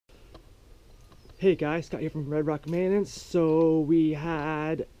Hey guys, Scott here from Red Rock Maintenance. So we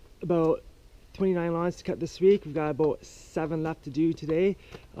had about 29 lawns to cut this week. We've got about 7 left to do today.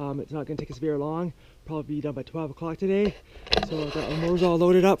 It's not going to take us very long. Probably be done by 12 o'clock today. So I've got our mowers all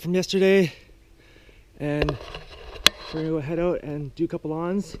loaded up from yesterday. And we're going to go head out and do a couple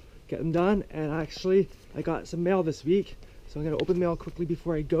lawns, get them done. And actually, I got some mail this week. So I'm going to open the mail quickly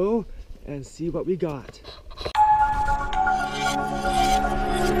before I go and see what we got.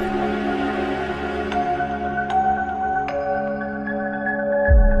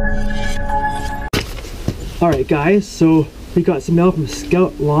 Alright guys, so we got some mail from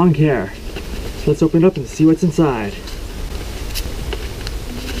Stihl Lawn Care. So let's open it up and see what's inside.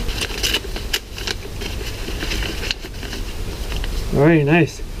 Alright,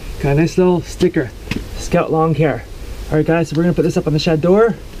 nice. Got a nice little sticker, Stihl Lawn Care. Alright guys, so we're going to put this up on the shed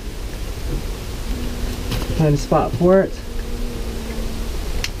door. Find a spot for it.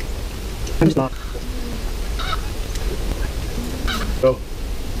 Go.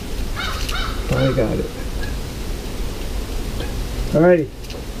 I got it. Alrighty,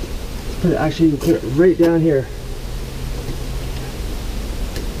 let's put it, actually put it right down here.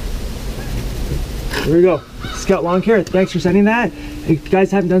 There we go. Stihl Lawn Care, thanks for sending that. If you guys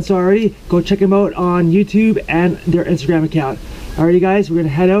haven't done so already, go check them out on YouTube and their Instagram account. Alrighty guys, we're gonna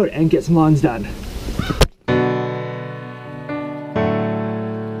head out and get some lawns done.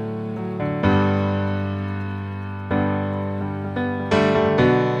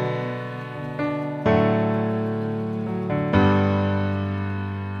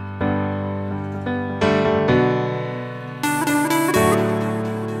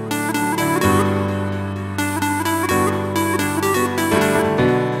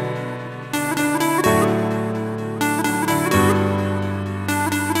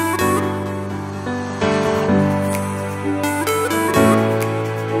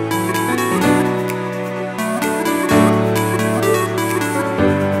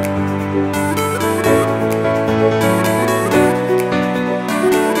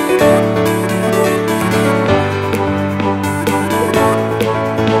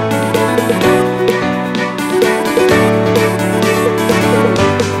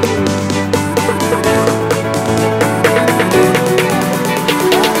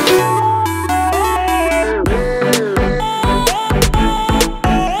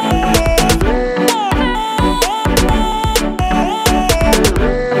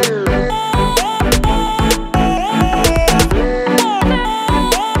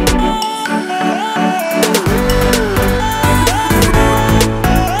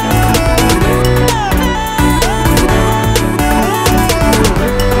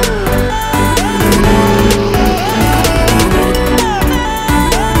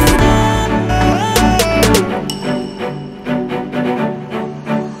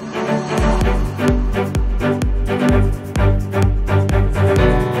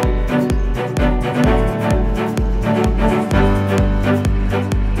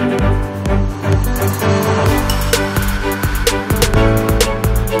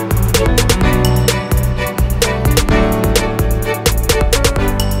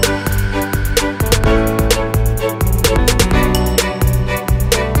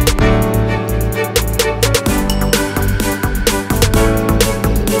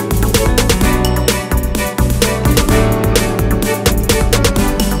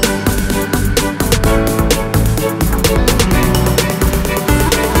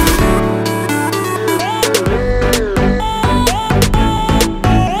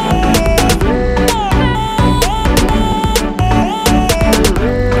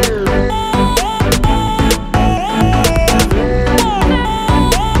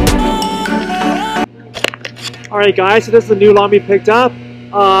 Alright guys, so this is the new lawn we picked up.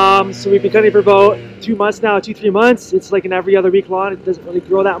 So we've been cutting for about 2 months now, 2-3 months. It's like an every other week lawn. It doesn't really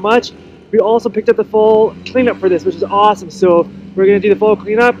grow that much. We also picked up the full cleanup for this, which is awesome. So we're going to do the full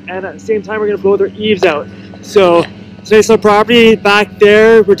cleanup, and at the same time we're going to blow their eaves out. So it's a nice little property back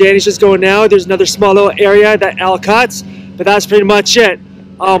there where Danny's just going now. There's another small little area that Al cuts, but that's pretty much it.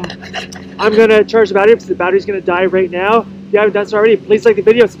 I'm going to charge the battery because the battery's going to die right now. If you haven't done so already, please like the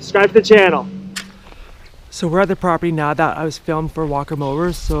video and subscribe to the channel. So we're at the property now that I was filmed for Walker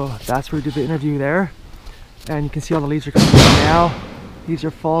Mowers, so that's where we did the interview there. And you can see all the leaves are coming down now. Leaves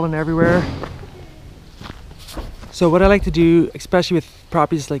are falling everywhere. So what I like to do, especially with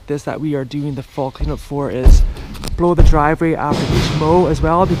properties like this that we are doing the full cleanup for, is blow the driveway after each mow as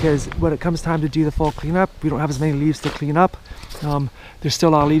well, because when it comes time to do the full cleanup, we don't have as many leaves to clean up. There's still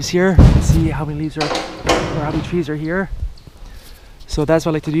a lot of leaves here. You can see how many leaves are, or how many trees are here. So that's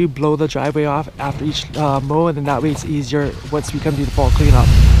what I like to do, blow the driveway off after each mow, and then that way it's easier once we come do the fall cleanup.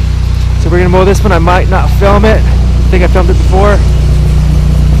 So we're gonna mow this one. I might not film it. I think I filmed it before.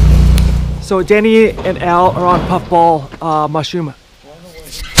 So Danny and Al are on puffball mushroom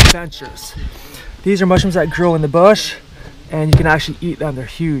ventures. These are mushrooms that grow in the bush and you can actually eat them. They're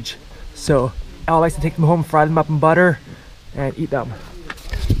huge. So Al likes to take them home, fry them up in butter and eat them.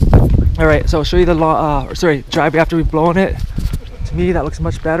 All right, so I'll show you the driveway after we've blown it. To me, that looks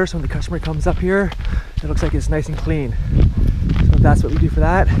much better. So when the customer comes up here, it looks like it's nice and clean. So that's what we do for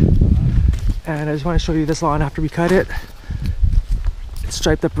that. And I just want to show you this lawn after we cut it. It's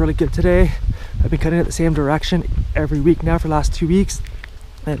striped up really good today. I've been cutting it the same direction every week now for the last 2 weeks.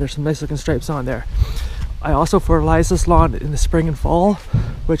 And there's some nice looking stripes on there. I also fertilize this lawn in the spring and fall,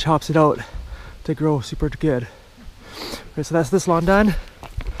 which helps it out to grow super good. Okay, so that's this lawn done.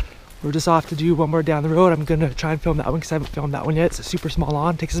 We're just off to do one more down the road. I'm gonna try and film that one because I haven't filmed that one yet. It's a super small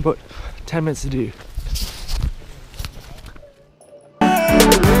lawn. It takes us about 10 minutes to do.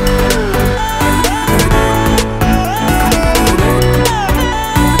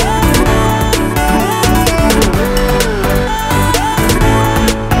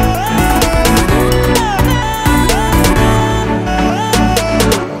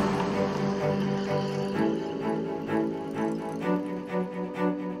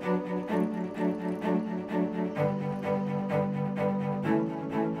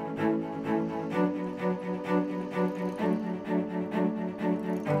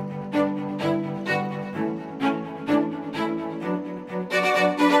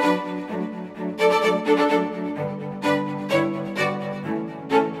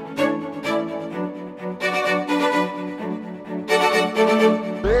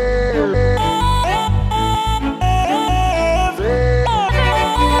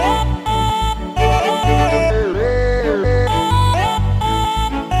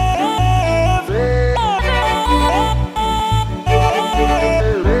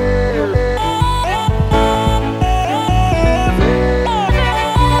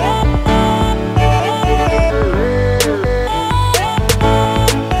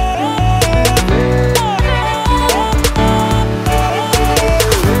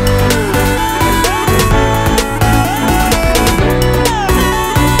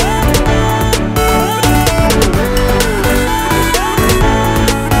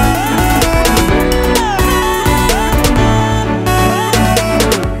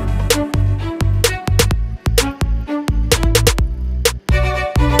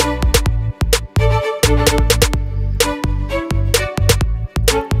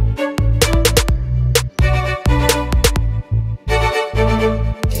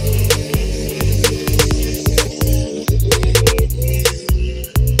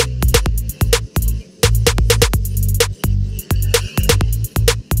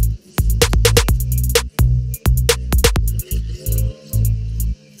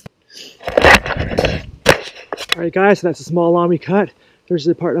 Alright guys, so that's a small lawn we cut. There's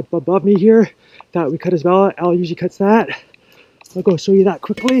the part up above me here that we cut as well. Al usually cuts that. I'll go show you that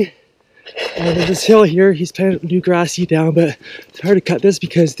quickly. And there's this hill here. He's planted new grass seed down, but it's hard to cut this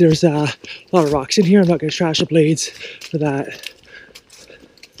because there's a lot of rocks in here. I'm not going to trash the blades for that.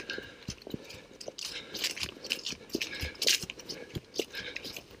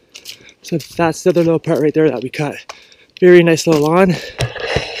 So that's the other little part right there that we cut. Very nice little lawn.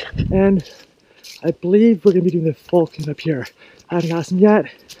 And I believe we're going to be doing the full cleanup here. I haven't asked him yet.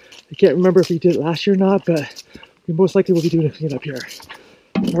 I can't remember if we did it last year or not, but we most likely will be doing a cleanup here.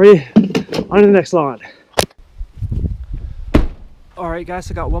 Alright, on to the next lawn. Alright guys,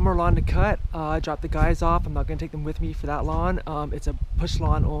 so I got one more lawn to cut. I dropped the guys off. I'm not going to take them with me for that lawn. It's a push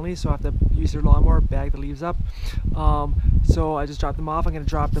lawn only, so I have to use their lawnmower, bag the leaves up. So I just dropped them off. I'm going to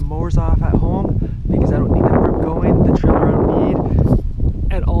drop the mowers off at home because I don't need them where I'm going. The trailer I don't need.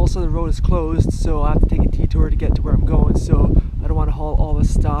 And also the road is closed, so I have to take a detour to get to where I'm going. So I don't want to haul all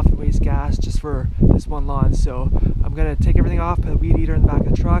this stuff and waste gas just for this one lawn. So I'm going to take everything off, put a weed eater in the back of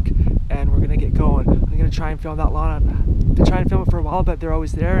the truck, and we're going to get going. I'm going to try and film that lawn. I've been trying to film it for a while, but they're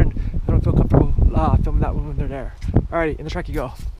always there, and I don't feel comfortable filming that one when they're there. Alrighty, in the truck you go.